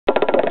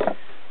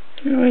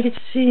Alright, let's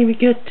see, we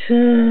got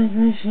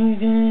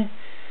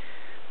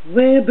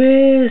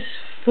werebears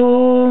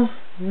 4,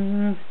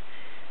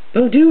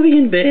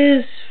 Balduvian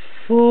bears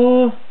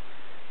 4,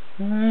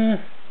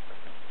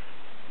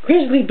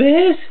 grizzly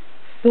bears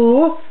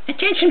 4.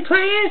 Attention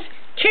players,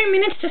 2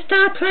 minutes to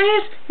start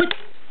players.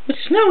 What's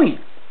Snowy?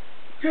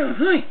 Oh,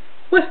 hi.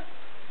 What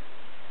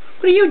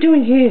are you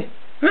doing here?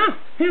 Oh,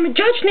 I'm a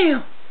judge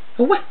now.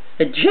 A what?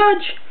 A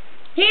judge?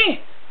 Yeah.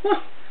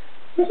 What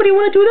do you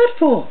want to do that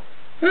for?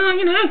 Oh,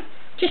 you know,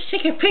 just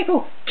sick of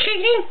people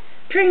cheating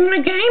during my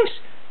games.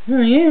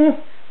 Oh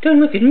yeah, don't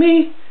look at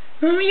me.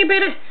 Oh, you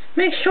better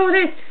make sure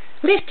that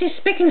list is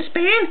spick and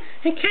span.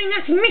 Okay,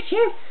 nothing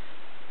missing.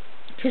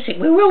 Because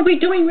we will be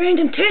doing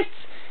random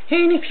tests,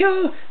 and if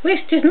your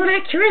list is not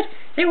accurate,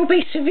 there will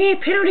be severe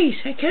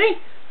penalties, okay?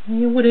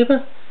 Yeah,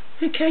 whatever.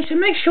 Okay, so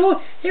make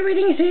sure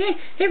everything's there,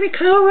 every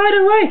colour.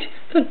 Alright.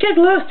 So get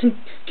lost and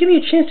give me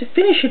a chance to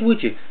finish it,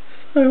 would you?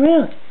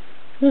 Alright.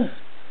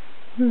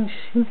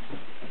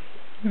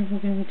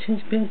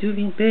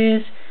 Balduvian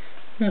bears.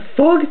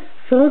 Fog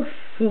 4.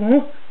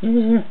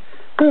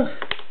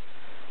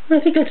 I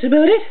think that's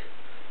about it.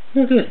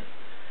 Oh, good.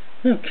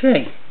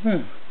 Okay.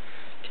 Can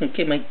I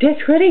get my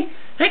deck ready?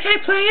 Okay,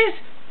 players.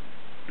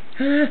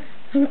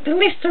 The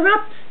lists are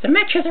up. The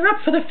matches are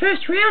up for the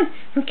first round.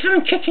 And come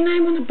and check your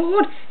name on the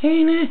board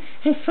and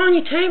find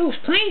your tables,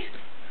 please.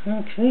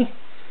 Okay.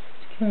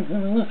 Let's go and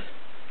have a look.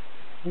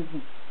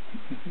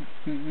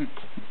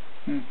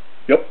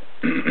 Yep.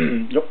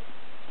 Yep.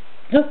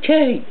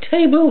 Okay,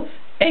 table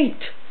 8.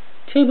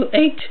 Table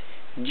 8,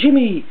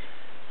 Jimmy.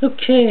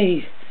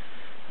 Okay.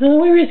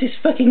 Where is this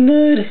fucking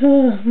nerd?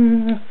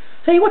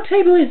 Hey, what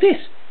table is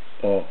this?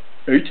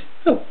 8.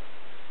 Oh.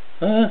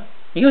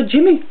 You're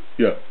Jimmy?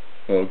 Yeah.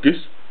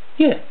 Guess?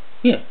 Yeah.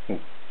 Oh,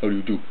 how do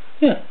you do?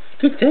 Yeah,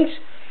 good, thanks.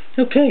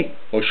 Okay.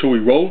 Shall we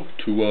roll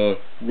to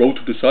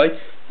the side?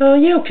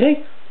 Yeah,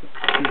 okay.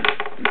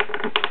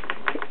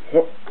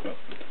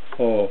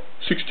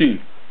 16.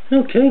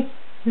 Okay.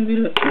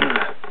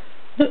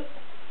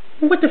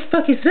 What the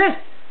fuck is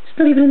that? It's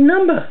not even a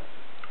number.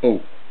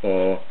 Oh,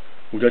 well,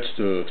 that's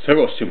the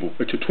Sarah symbol.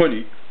 It's a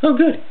 20. Oh,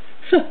 good.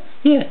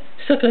 Yeah,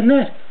 suck on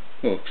that.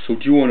 Oh, so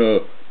do you want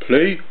to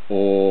play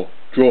or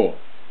draw?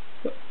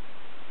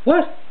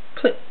 What?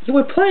 You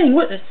were playing?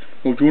 What?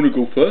 Oh, do you want to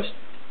go first?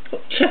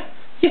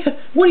 Yeah.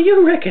 What do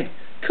you reckon?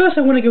 Of course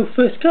I want to go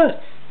first. God,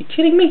 you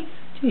kidding me?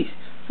 Jeez.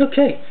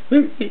 Okay. Are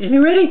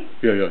you ready?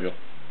 Yeah.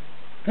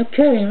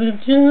 Okay.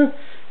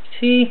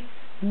 See.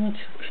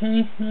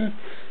 Okay.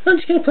 I'm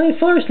just gonna play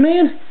Forest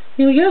Man.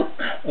 Here we go.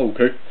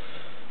 Okay.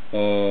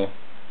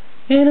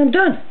 And I'm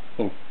done.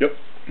 Oh, yep.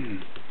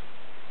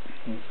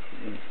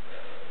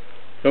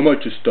 I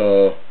might just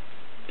gonna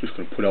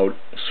put out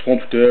a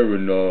swamp there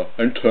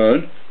and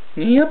turn.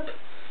 Yep.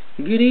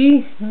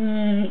 Goody.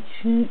 I'm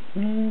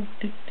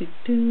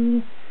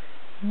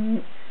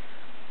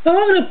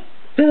gonna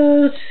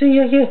let's see.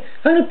 Yeah.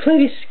 I'm gonna play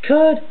this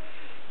card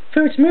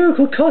for its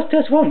miracle cost.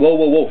 That's one.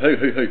 Whoa! Hey!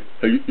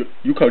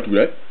 You can't do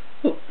that.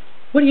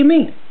 What do you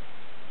mean?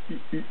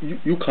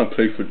 You can't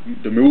play for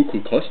the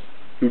miracle cost.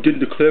 You didn't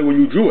declare when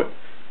you drew it.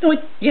 No,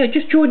 I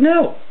just drew it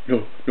now.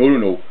 No.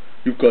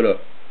 You've gotta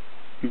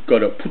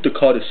put the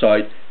card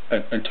aside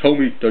and tell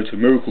me that it's a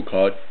miracle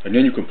card, and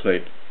then you can play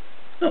it.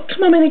 Oh,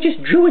 come on, man! I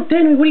just drew it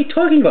then. What are you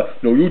talking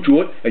about? No, you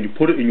drew it and you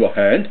put it in your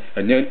hand,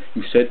 and then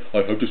you said, "I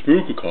have this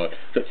miracle card."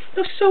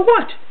 No, so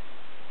what?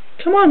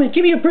 Come on, man!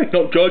 Give me a break.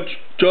 No, Judge,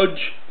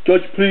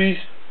 please,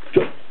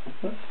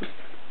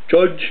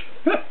 Judge.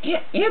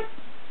 Yep.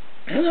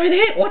 Hello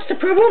there. What's the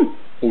problem?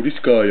 Oh, this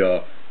guy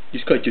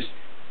just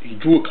he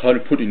drew a card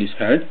and put it in his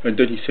hand, and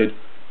then he said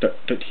that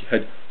he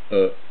had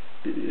a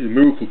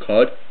miracle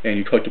card, and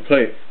he tried to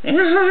play it.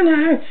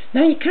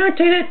 No, you can't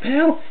do that,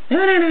 pal.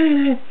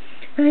 No.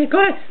 You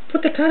gotta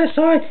put the card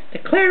aside,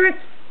 declare it,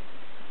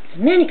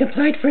 and then you can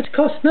play it for its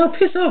cost. No,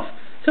 piss off.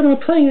 Someone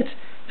playing it.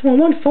 Someone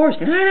won Forest.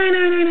 No.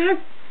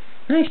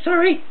 No,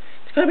 sorry.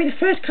 It's gotta be the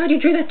first card you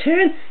drew that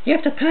turn. You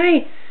have to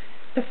pay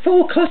the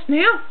full cost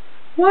now.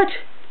 What?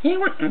 Yeah,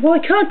 what? Well, I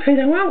can't pay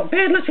that. Well,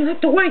 bad luck, you'll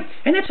have to wait.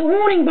 And that's a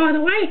warning, by the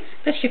way.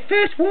 That's your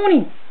first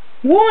warning.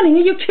 Warning?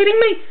 Are you kidding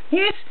me?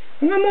 Yes.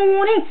 One more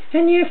warning,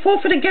 and you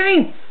forfeit the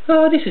game.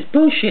 Oh, this is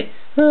bullshit.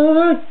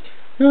 Alright.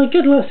 No,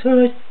 good luck.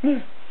 Alright.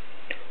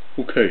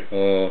 Okay,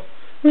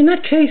 in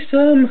that case,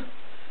 okay,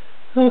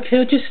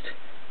 I'm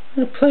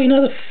gonna play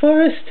another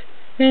Forest,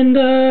 and,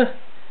 I'm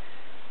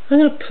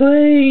gonna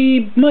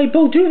play my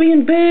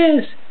Balduvian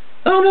bears.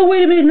 Oh, no,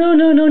 wait a minute, no,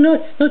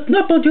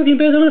 not Balduvian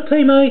bears. I'm gonna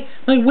play my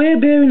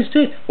werebear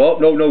instead. Well,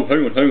 no,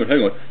 hang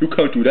on. You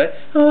can't do that.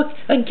 Oh,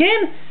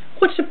 again?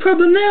 What's the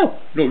problem now?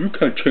 No, you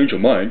can't change your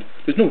mind.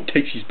 There's no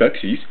takesies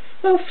backsies.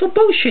 Oh, for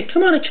bullshit.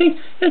 Come on, I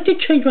did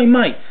change my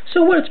mind.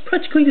 So what? It's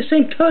practically the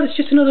same card. It's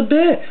just another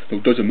bear. No,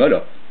 it doesn't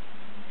matter.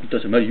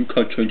 You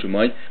can't change your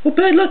mind. Well,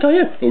 bad luck, I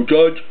am. Oh,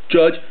 Judge.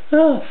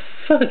 Oh,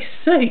 fuck's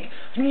sake.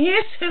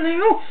 Yes,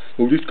 hello?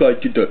 Oh, this guy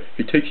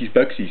he takes his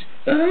backsies.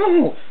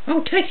 Oh,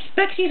 takes his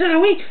backsies,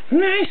 are we?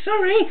 No,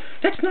 sorry.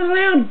 That's not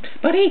allowed,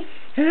 buddy.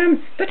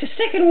 That's a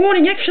second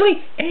warning,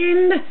 actually.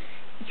 And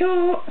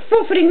You're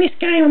forfeiting this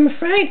game, I'm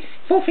afraid.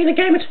 Forfeiting the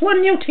game, it's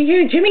 1-0 to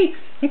you, Jimmy.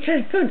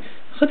 Okay, good.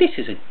 Oh, this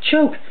is a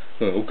joke.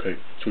 Okay,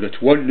 so that's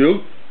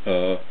 1-0.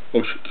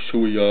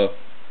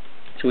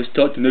 Shall we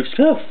start the next?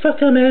 Oh,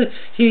 fuck, I'm out.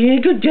 Yeah,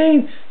 good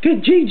game.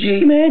 Good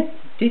GG, man.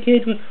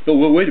 Dickhead. No,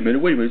 well, wait a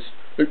minute.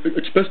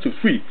 It's best of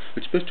 3.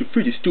 It's best of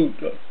 3. There's still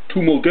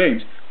 2 more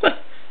games. What?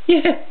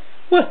 Yeah.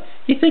 What?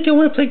 You think I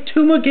want to play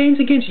 2 more games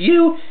against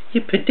you?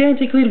 You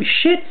pedantic little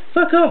shit.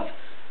 Fuck off.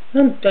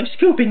 I'm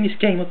scooping this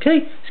game,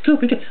 okay?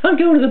 Scooping. I'm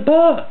going to the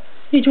bar.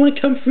 Hey, do you want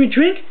to come for a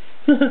drink?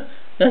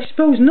 I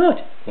suppose not.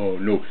 Oh,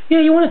 no. Yeah,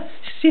 you want to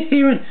sit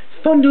here and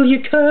fondle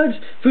your cards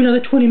for another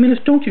 20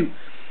 minutes, don't you?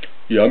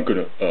 Yeah, I'm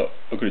gonna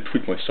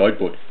tweak my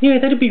sideboard. Yeah,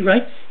 that'd be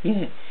right.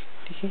 Yeah.